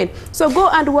don't mind. So go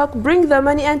and work, bring the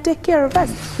money, and take care of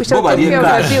us. We shall take care of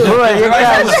the bills.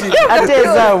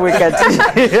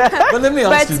 But let me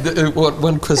ask you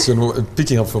one question,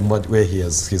 picking up from where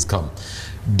he's come.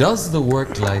 Does the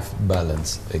work-life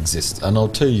balance exist? And I'll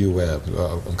tell you where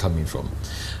I'm coming from.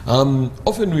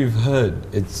 Often we've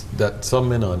heard that some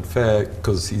men are unfair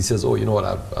because he says, oh, you know what,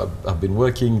 I've been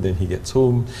working, then he gets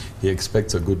home, he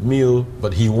expects a good meal,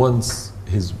 but he wants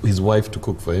his wife to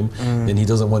cook for him, and he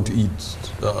doesn't want to eat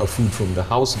food from the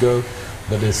house girl.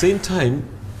 But at the same time,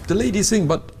 the lady's saying,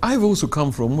 but I've also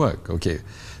come from work, okay?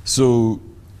 So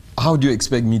how do you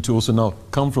expect me to also now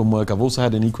come from work? I've also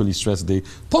had an equally stressed day,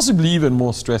 possibly even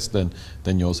more stressed than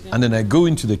yours. Yeah. And then I go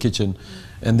into the kitchen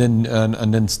and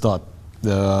then start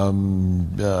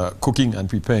cooking and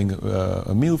preparing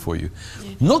a meal for you.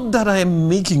 Yeah. Not that I am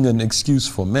making an excuse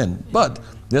for men, but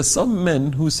there's some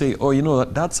men who say, oh, you know,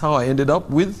 that's how I ended up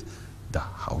with the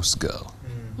house girl.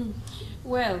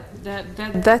 Well,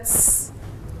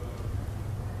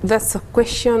 that's a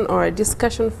question or a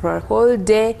discussion for a whole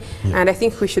day, and I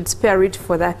think we should spare it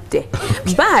for that day.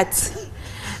 Okay. But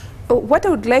what I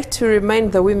would like to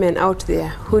remind the women out there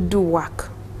who do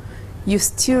work, you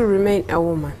still remain a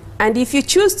woman. And if you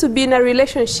choose to be in a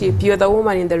relationship, you're the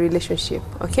woman in the relationship,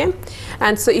 okay?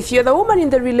 And so if you're the woman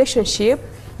in the relationship,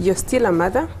 you're still a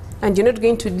mother, and you're not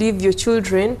going to leave your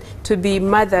children to be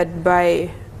mothered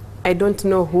by I don't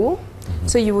know who.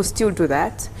 So you will still do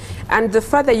that. And the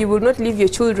father, you will not leave your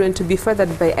children to be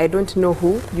fathered by I don't know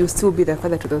who. You will still be the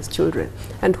father to those children.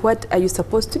 And what are you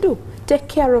supposed to do? Take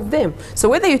care of them. So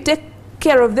whether you take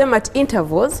care of them at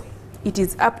intervals, it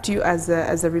is up to you as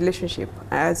a relationship,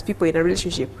 as people in a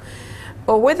relationship.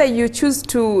 Or whether you choose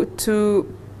to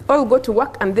all go to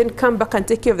work and then come back and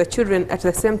take care of the children at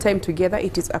the same time together,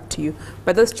 it is up to you.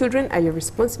 But those children are your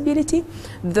responsibility.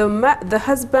 The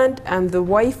husband and the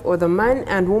wife, or the man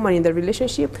and woman in the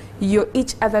relationship, you're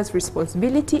each other's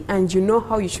responsibility, and you know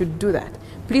how you should do that.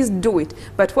 Please do it.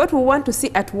 But what we want to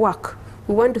see at work,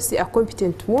 we want to see a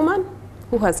competent woman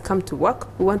who has come to work.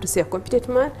 We want to see a competent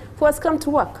man who has come to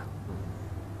work.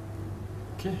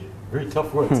 Okay, very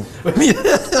tough words.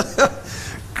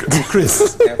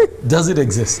 Chris, does it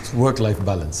exist, work-life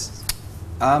balance?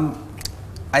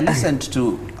 I listened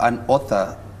to an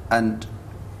author, and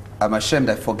I'm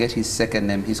ashamed I forget his second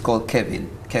name. He's called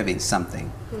Kevin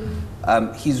something.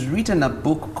 He's written a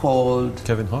book called...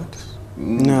 Kevin Hart?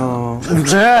 No.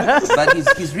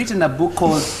 But he's written a book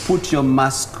called Put Your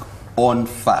Mask On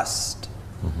First.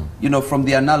 You know, from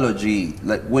the analogy,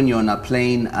 like when you're on a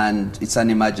plane and it's an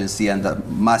emergency and the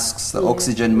masks, the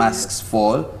oxygen masks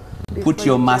fall, put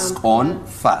your mask on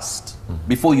first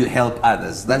before you help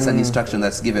others. That's an instruction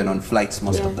that's given on flights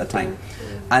most of the time.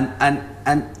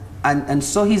 And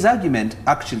so his argument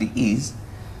actually is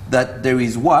that there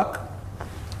is work,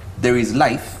 there is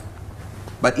life,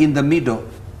 but in the middle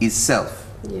is self.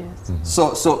 Yes.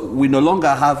 So we no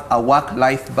longer have a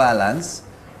work-life balance,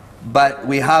 but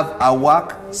we have a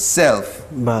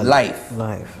work-self-life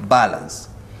balance.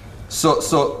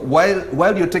 So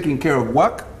while you're taking care of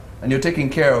work, and you're taking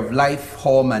care of life,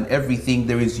 home, and everything,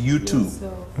 there is you too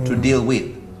to deal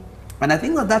with. And I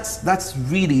think that that's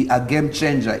really a game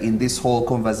changer in this whole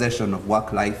conversation of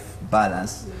work-life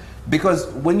balance. Because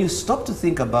when you stop to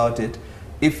think about it,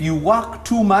 if you work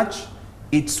too much,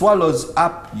 it swallows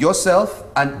up yourself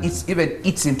and it even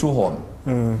eats into home.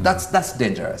 That's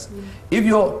dangerous. If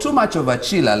you're too much of a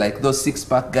chiller, like those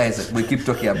six-pack guys that we keep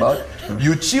talking about,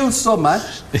 you chill so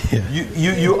much,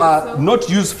 you are not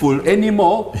useful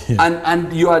anymore,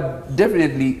 and you are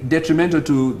definitely detrimental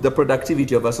to the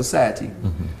productivity of a society.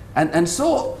 And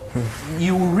so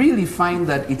you really find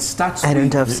that it starts I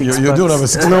don't have six packs. You don't have a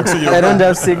six pack. I don't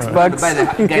have six packs. By the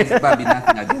guys, probably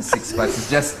nothing against six packs. It's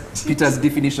just Peter's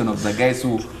definition of the guys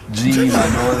who gym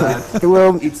and all that.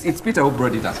 Well, it's Peter who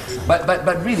brought it up.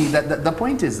 But really, the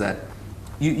point is that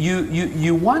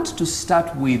you want to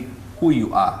start with who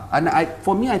you are. And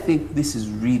for me, I think this is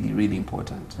really, really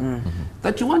important.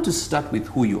 That you want to start with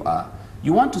who you are.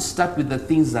 You want to start with the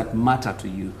things that matter to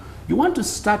you. You want to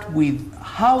start with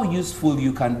how useful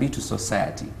you can be to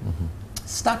society.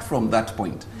 Start from that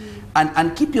point.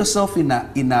 And keep yourself in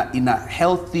a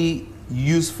healthy,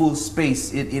 useful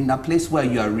space, in a place where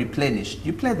you are replenished.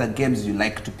 You play the games you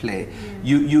like to play.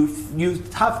 You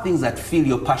have things that fill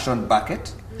your passion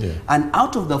bucket. And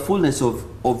out of the fullness of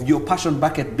your passion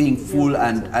bucket being full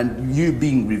and you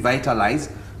being revitalized,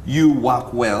 you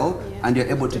work well and you're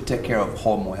able to take care of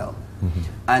home well.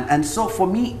 And so for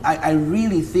me, I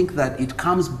really think that it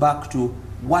comes back to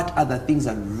what are the things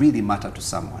that really matter to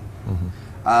someone.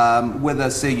 Whether,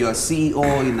 say, you're a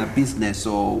CEO in a business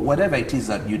or whatever it is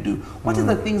that you do, what are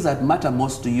the things that matter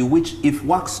most to you, which if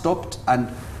work stopped and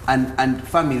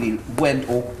family went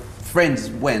or friends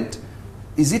went,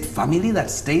 is it family that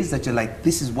stays, that you're like,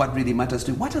 this is what really matters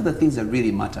to you? What are the things that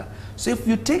really matter? So if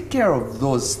you take care of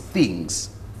those things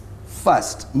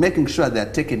first, making sure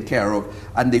they're taken care of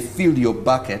and they fill your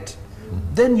bucket,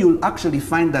 then you'll actually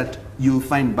find that you'll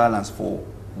find balance for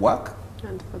work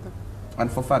and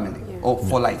for family, or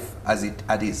for life as it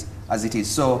is.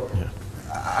 So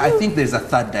I think there's a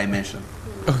third dimension.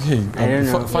 Okay, I don't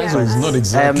know. Faisal is not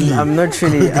exactly. I'm not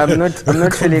really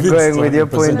going with your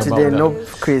point today. No,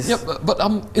 Chris. Yeah, but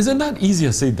isn't that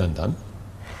easier said than done?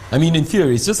 I mean, in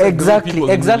theory, it's just like exactly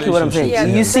what I'm saying. Yeah.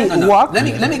 You see, No. work. Let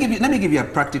me give you a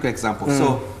practical example.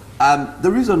 So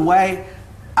the reason why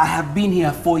I have been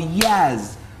here for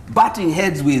years, butting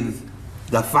heads with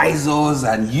the Faisals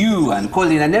and you and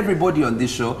Colin and everybody on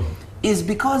this show, is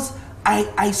because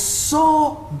I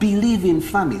so believe in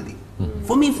family.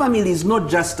 For me, family is not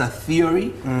just a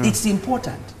theory, it's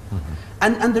important.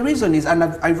 And the reason is, and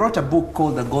I wrote a book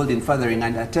called The Golden Fathering,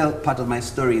 and I tell part of my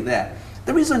story there.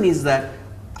 The reason is that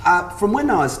from when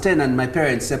I was 10 and my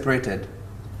parents separated,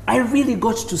 I really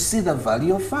got to see the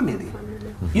value of family.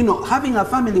 You know, having a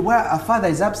family where a father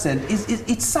is absent,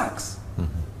 it sucks,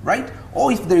 right?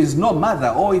 Or if there is no mother,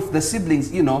 or if the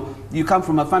siblings, you know, you come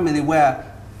from a family where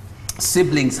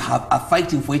siblings are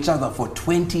fighting for each other for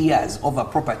 20 years over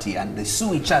property and they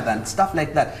sue each other and stuff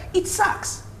like that, it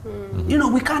sucks. You know,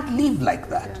 we can't live like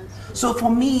that. So for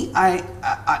me,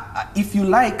 if you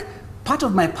like, part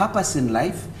of my purpose in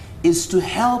life is to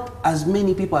help as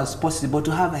many people as possible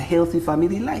to have a healthy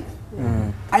family life.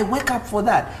 I wake up for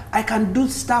that. I can do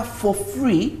stuff for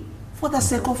free for the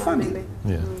sake of family.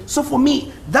 So for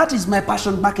me, that is my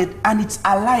passion bucket, and it's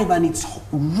alive and it's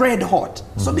red hot.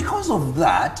 So because of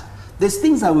that, there's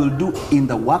things I will do in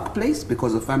the workplace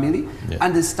because of family,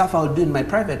 and there's stuff I'll do in my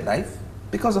private life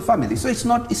because of family. So it's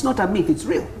not a myth, it's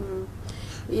real.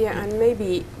 Yeah, and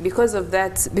maybe because of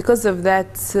that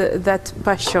that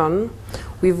passion,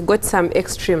 we've got some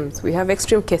extremes. We have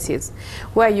extreme cases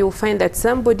where you'll find that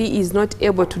somebody is not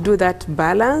able to do that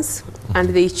balance, and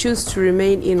they choose to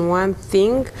remain in one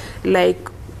thing, like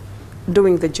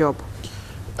doing the job.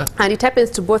 And it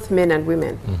happens to both men and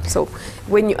women. So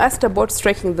when you asked about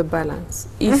striking the balance,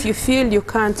 if you feel you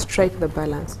can't strike the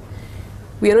balance,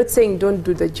 we are not saying don't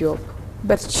do the job,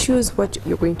 but choose what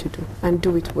you're going to do and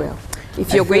do it well.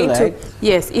 If you're going to,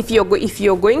 yes, if you're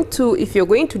going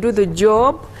to do the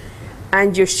job,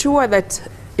 and you're sure that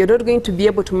you're not going to be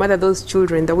able to mother those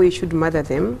children the way you should mother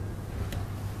them,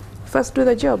 first do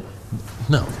the job.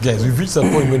 Now, guys, we've reached that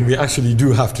point when we actually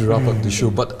do have to wrap up the show,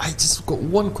 but I just got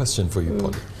one question for you,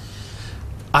 Polly.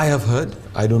 I have heard,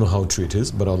 I don't know how true it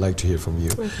is, but I'd like to hear from you.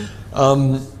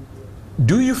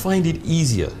 Do you find it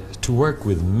easier to work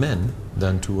with men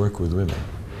than to work with women?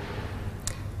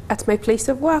 At my place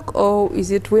of work, or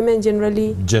is it women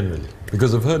generally? Generally.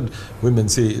 Because I've heard women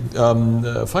say,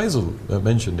 Faisal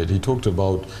mentioned it, he talked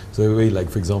about the way, like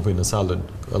for example in a salon,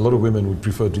 a lot of women would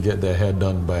prefer to get their hair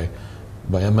done by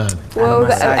a man. Well,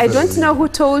 I don't know who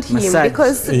told him,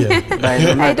 because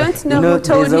I don't know who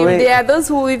told him. There are those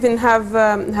who even have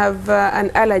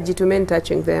an allergy to men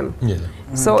touching them.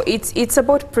 So it's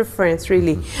about preference,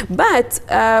 really. But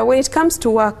when it comes to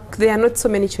work, there are not so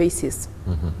many choices.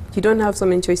 You don't have so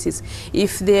many choices.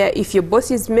 If your boss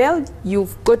is male,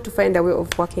 you've got to find a way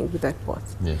of working with that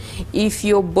boss. If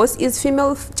your boss is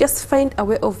female, just find a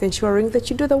way of ensuring that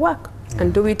you do the work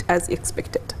and do it as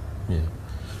expected.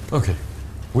 Okay.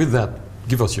 With that,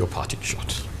 give us your parting shot.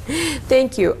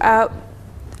 Thank you. I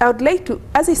would like to,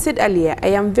 as I said earlier, I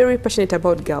am very passionate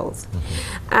about girls.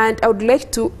 And I would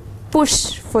like to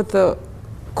push for the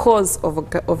cause of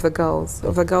the girls,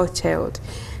 of a girl child.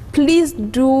 Please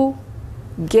do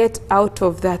get out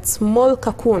of that small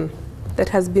cocoon that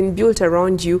has been built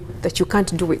around you that you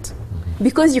can't do it.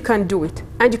 Because you can do it,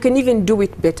 and you can even do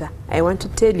it better, I want to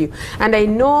tell you. And I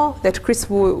know that Chris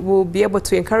will be able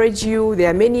to encourage you. There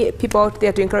are many people out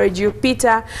there to encourage you,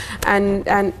 Peter,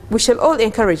 and we shall all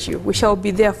encourage you. We shall be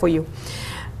there for you.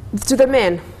 To the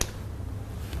men,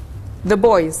 the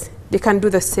boys, they can do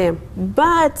the same,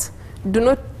 but do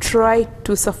not try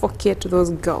to suffocate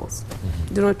those girls.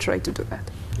 Do not try to do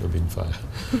that. You're being fire.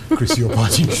 Chris, your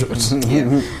parting shots.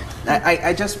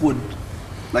 I just would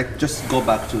just go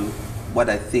back to what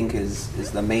I think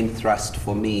is the main thrust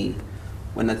for me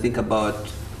when I think about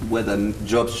whether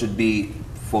jobs should be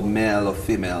for male or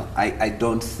female. I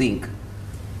don't think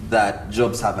that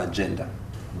jobs have a gender.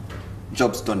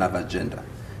 jobs don't have a gender.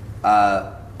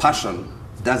 Passion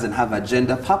doesn't have a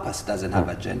gender, purpose doesn't have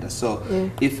a gender. So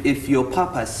if your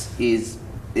purpose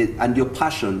and your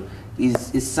passion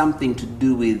is something to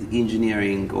do with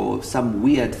engineering or some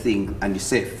weird thing, and you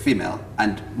say female,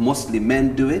 and mostly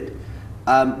men do it,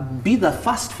 be the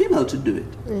first female to do it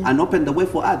and open the way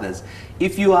for others.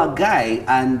 If you are a guy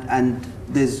and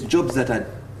there's jobs that are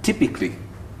typically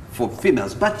for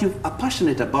females, but you are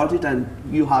passionate about it and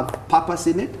you have purpose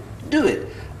in it, do it.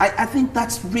 I think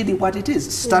that's really what it is.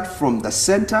 Start from the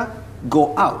center,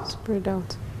 go out. Spread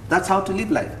out. That's how to live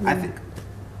life, I think.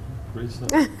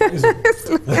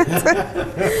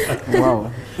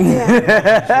 Wow.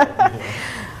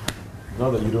 Now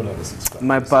that you don't have a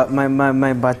six-pack.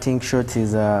 My batting shot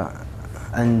is,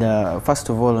 first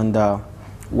of all, on the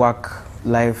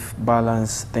work-life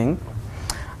balance thing,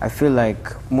 I feel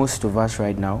like most of us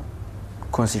right now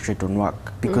concentrate on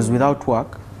work, because without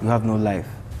work, you have no life.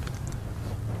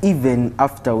 Even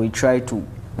after we try to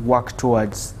work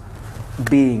towards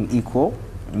being equal,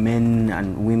 men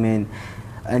and women,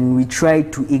 and we try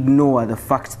to ignore the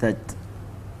fact that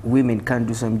women can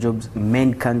do some jobs,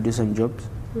 men can do some jobs,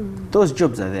 those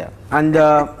jobs are there. And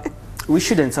we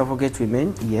shouldn't suffocate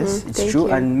women, yes, it's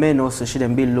true, and men also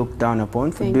shouldn't be looked down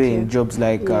upon for doing jobs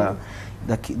like,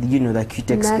 the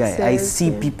Q-Tex guy. I see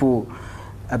people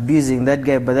abusing that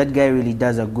guy, but that guy really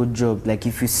does a good job. Like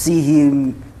if you see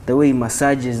him, the way he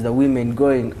massages the women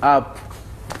going up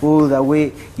all the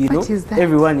way, you know,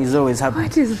 everyone is always happy.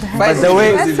 What is that? But the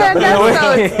way, We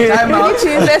need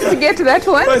to investigate that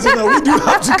one. Right, so now we do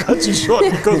have to cut you short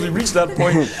because we reached that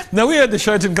point. Now we're at the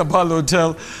Sheraton Kampala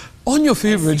Hotel. On your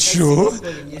favorite show,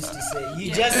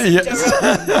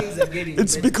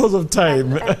 it's because of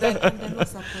time.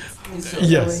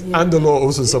 Yes, and the law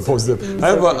also supports them.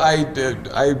 However,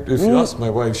 if you ask my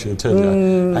wife, she'll tell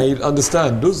you. I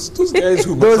understand those guys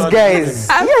who those guys,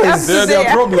 they're their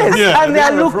problem. Yes, Yeah, and they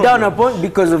are looked down upon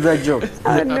because of that job.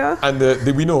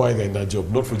 And we know why they're in that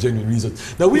job, not for genuine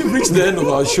reasons. Now we've reached the end of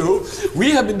our show.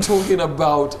 We have been talking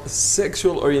about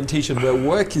sexual orientation where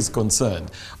work is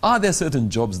concerned. Are there certain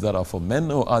jobs that are for men,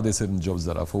 or are there certain jobs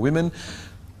that are for women?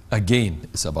 Again,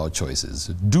 it's about choices.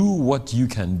 Do what you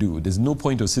can do. There's no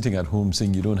point of sitting at home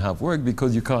saying you don't have work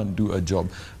because you can't do a job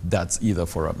that's either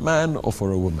for a man or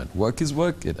for a woman. Work is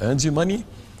work. It earns you money.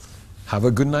 Have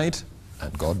a good night,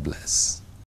 and God bless.